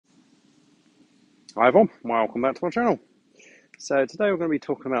Hi everyone, welcome back to my channel. So today we're going to be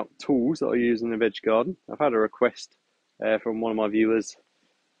talking about tools that I use in the veg garden. I've had a request from one of my viewers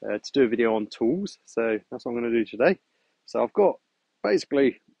to do a video on tools, so that's what I'm going to do today. So I've got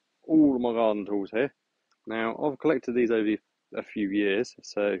basically all of my garden tools here. Now I've collected these over a few years,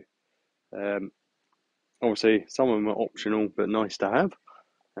 so obviously some of them are optional but nice to have.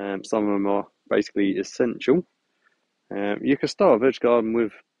 Some of them are basically essential. You can start a veg garden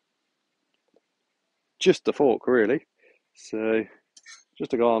with just a fork really, so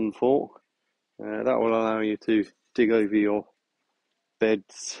just a garden fork. That will allow you to dig over your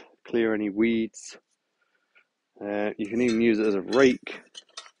beds, clear any weeds. You can even use it as a rake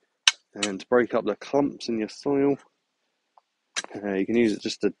and to break up the clumps in your soil. You can use it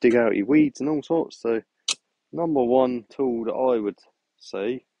just to dig out your weeds and all sorts. So, number one tool that I would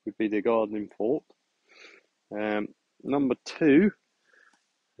say would be the gardening fork. Number two,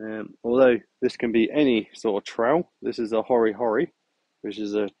 although this can be any sort of trowel, this is a hori hori, which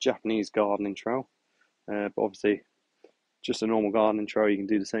is a Japanese gardening trowel. But obviously, just a normal gardening trowel, you can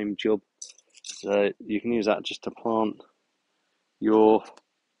do the same job. So you can use that just to plant your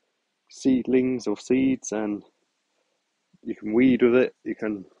seedlings or seeds, and you can weed with it. You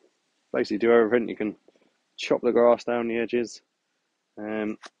can basically do everything. You can chop the grass down the edges.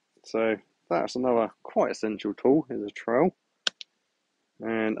 So that's another quite essential tool, is a trowel.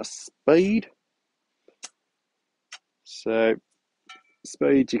 And a spade. So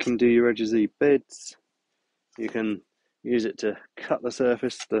spades, you can do your edges of your beds. You can use it to cut the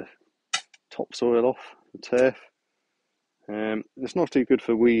surface, the topsoil off, the turf. It's not too good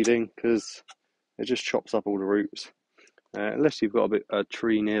for weeding because it just chops up all the roots. Unless you've got a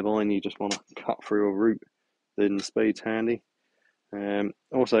tree nearby and you just want to cut through a root, then the spade's handy.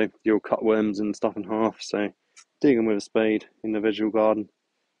 Also, you'll cut worms and stuff in half, so digging with a spade in the vegetable garden,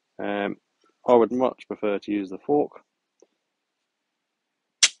 I would much prefer to use the fork.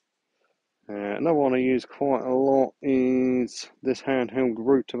 Another one I use quite a lot is this handheld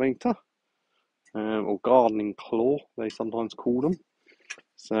rotavator, or gardening claw, they sometimes call them.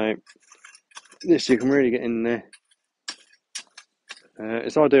 So this, you can really get in there.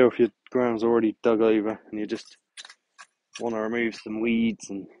 It's ideal if your ground's already dug over and you just want to remove some weeds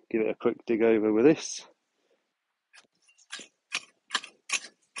and give it a quick dig over with this.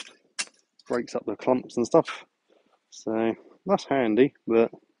 Breaks up the clumps and stuff, so that's handy.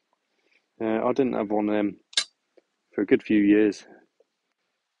 But I didn't have one of them for a good few years,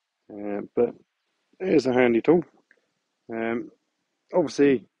 but it is a handy tool.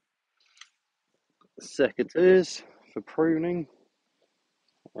 Obviously secateurs for pruning,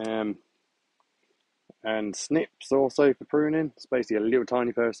 and snips also for pruning. It's basically a little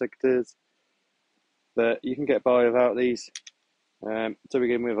tiny pair of secateurs, but you can get by without these. To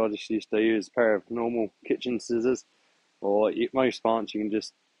begin with, I just used to use a pair of normal kitchen scissors, or most plants you can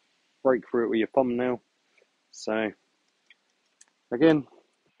just break through it with your thumbnail. So again,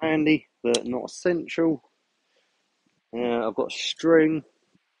 handy but not essential. I've got string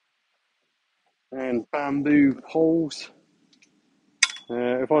and bamboo poles.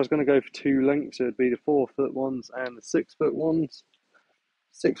 If I was going to go for two lengths, it would be the 4-foot ones and the 6-foot ones.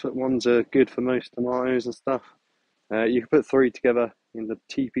 6-foot ones are good for most tomatoes and stuff. You can put three together in the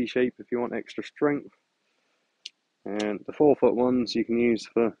teepee shape if you want extra strength. And the 4-foot ones you can use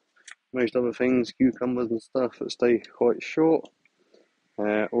for most other things, cucumbers and stuff that stay quite short.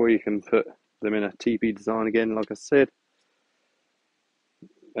 Or you can put them in a teepee design again, like I said.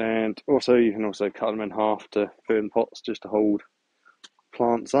 And also you can also cut them in half to put in pots just to hold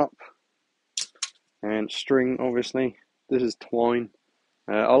plants up. And string, obviously. This is twine.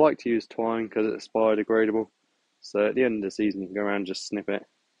 I like to use twine because it's biodegradable. So at the end of the season you can go around and just snip it.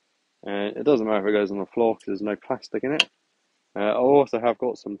 It doesn't matter if it goes on the floor because there's no plastic in it. I also have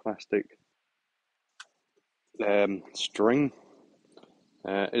got some plastic string.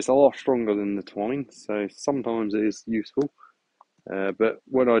 It's a lot stronger than the twine, so sometimes it is useful. But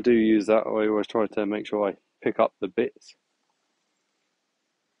when I do use that, I always try to make sure I pick up the bits.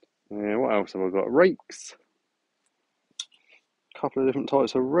 What else have I got? Rakes. A couple of different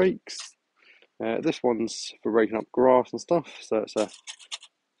types of rakes. This one's for raking up grass and stuff, so it's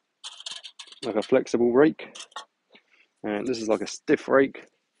like a flexible rake. And this is like a stiff rake.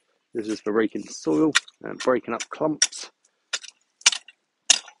 This is for raking soil and breaking up clumps.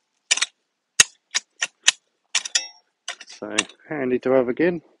 So handy to have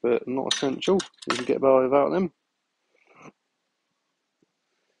again, but not essential. You can get by without them.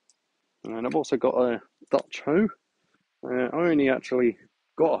 And I've also got a Dutch hoe. I only actually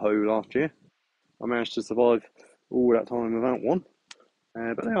got a hoe last year. I managed to survive all that time without one.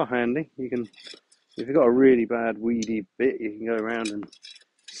 But they are handy. You can If you've got a really bad weedy bit, you can go around and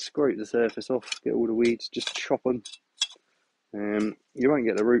scrape the surface off, get all the weeds, just chop them. You won't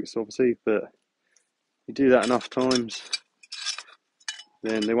get the roots obviously, but you do that enough times,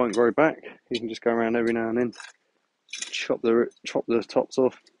 then they won't grow back. You can just go around every now and then, chop the tops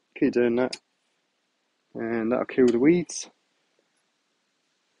off, keep doing that, and that'll kill the weeds.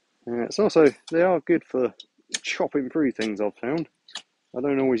 It's also, they are good for chopping through things, I've found. I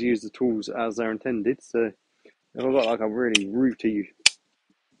don't always use the tools as they're intended, so if I've got like a really rooty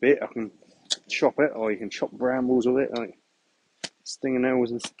bit, I can chop it, or you can chop brambles with it, like stinging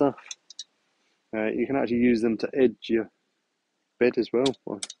nails and stuff. You can actually use them to edge your bed as well,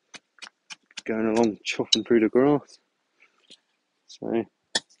 by going along chopping through the grass. So,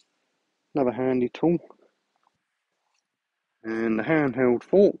 another handy tool. And the handheld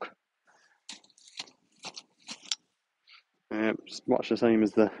fork. It's much the same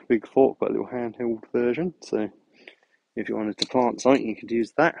as the big fork, but a little handheld version. So, if you wanted to plant something, you could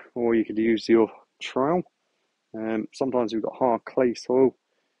use that, or you could use your trowel. Sometimes we've got hard clay soil,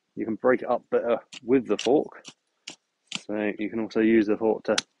 you can break it up better with the fork. So you can also use the fork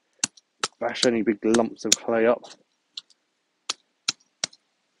to bash any big lumps of clay up.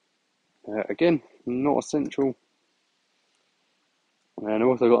 Again, not essential. And I've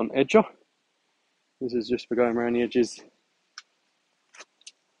also got an edger. This is just for going around the edges,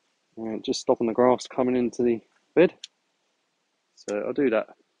 just stopping the grass coming into the bed. So I'll do that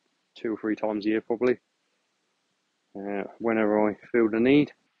 2 or 3 times a year probably, whenever I feel the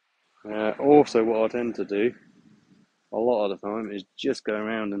need. Also, what I tend to do a lot of the time is just go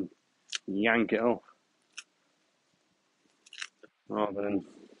around and yank it off, rather than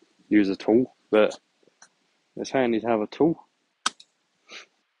use a tool. But it's handy to have a tool.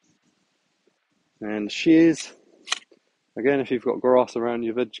 And shears, again, if you've got grass around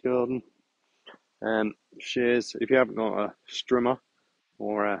your veg garden, shears, if you haven't got a strimmer,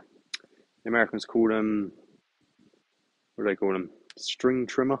 or the Americans call them, what do they call them, string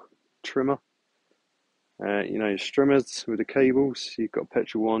trimmer. You know, strimmers with the cables. You've got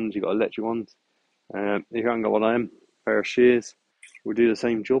petrol ones, you've got electric ones. If you haven't got one of them, a pair of shears will do the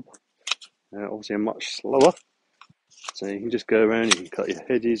same job. Obviously, much slower. So you can just go around, you can cut your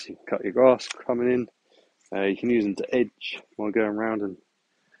hedges, you can cut your grass coming in. You can use them to edge while going around and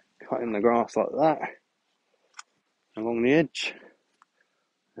cutting the grass like that along the edge.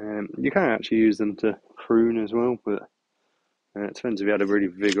 You can actually use them to prune as well, but it depends if you had a really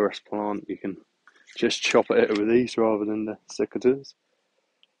vigorous plant. You can just chop it out with these rather than the secateurs.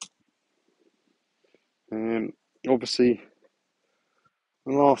 Obviously,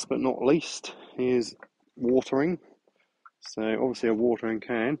 last but not least is watering. So obviously a watering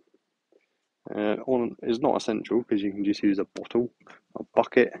can is not essential, because you can just use a bottle, a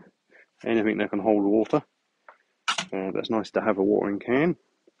bucket, anything that can hold water. That's nice to have a watering can.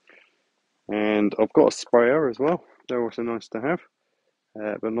 And I've got a sprayer as well. They're also nice to have,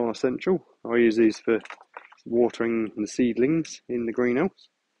 but not essential. I use these for watering the seedlings in the greenhouse.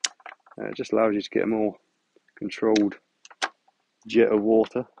 It just allows you to get a more controlled jet of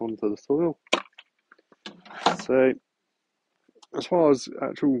water onto the soil. So, as far as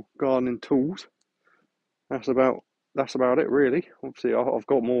actual gardening tools, that's about it really. Obviously, I've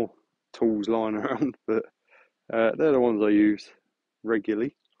got more tools lying around, but they're the ones I use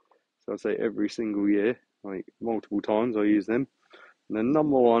regularly. So I'd say every single year, like multiple times, I use them. And the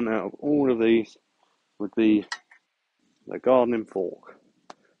number one out of all of these would be the gardening fork.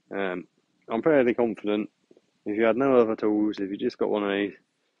 I'm fairly confident if you had no other tools, if you just got one of these,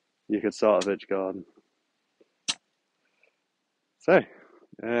 you could start a veg garden. So,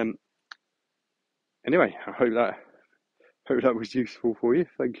 anyway, I hope that was useful for you.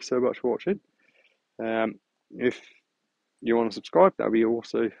 Thank you so much for watching. If you want to subscribe, that would be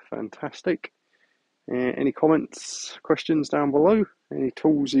also fantastic. Any comments, questions down below? Any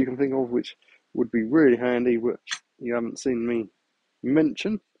tools you can think of which would be really handy, which you haven't seen me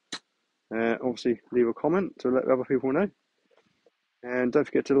mention? Obviously, leave a comment to let other people know. And don't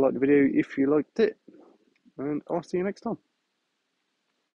forget to like the video if you liked it. And I'll see you next time.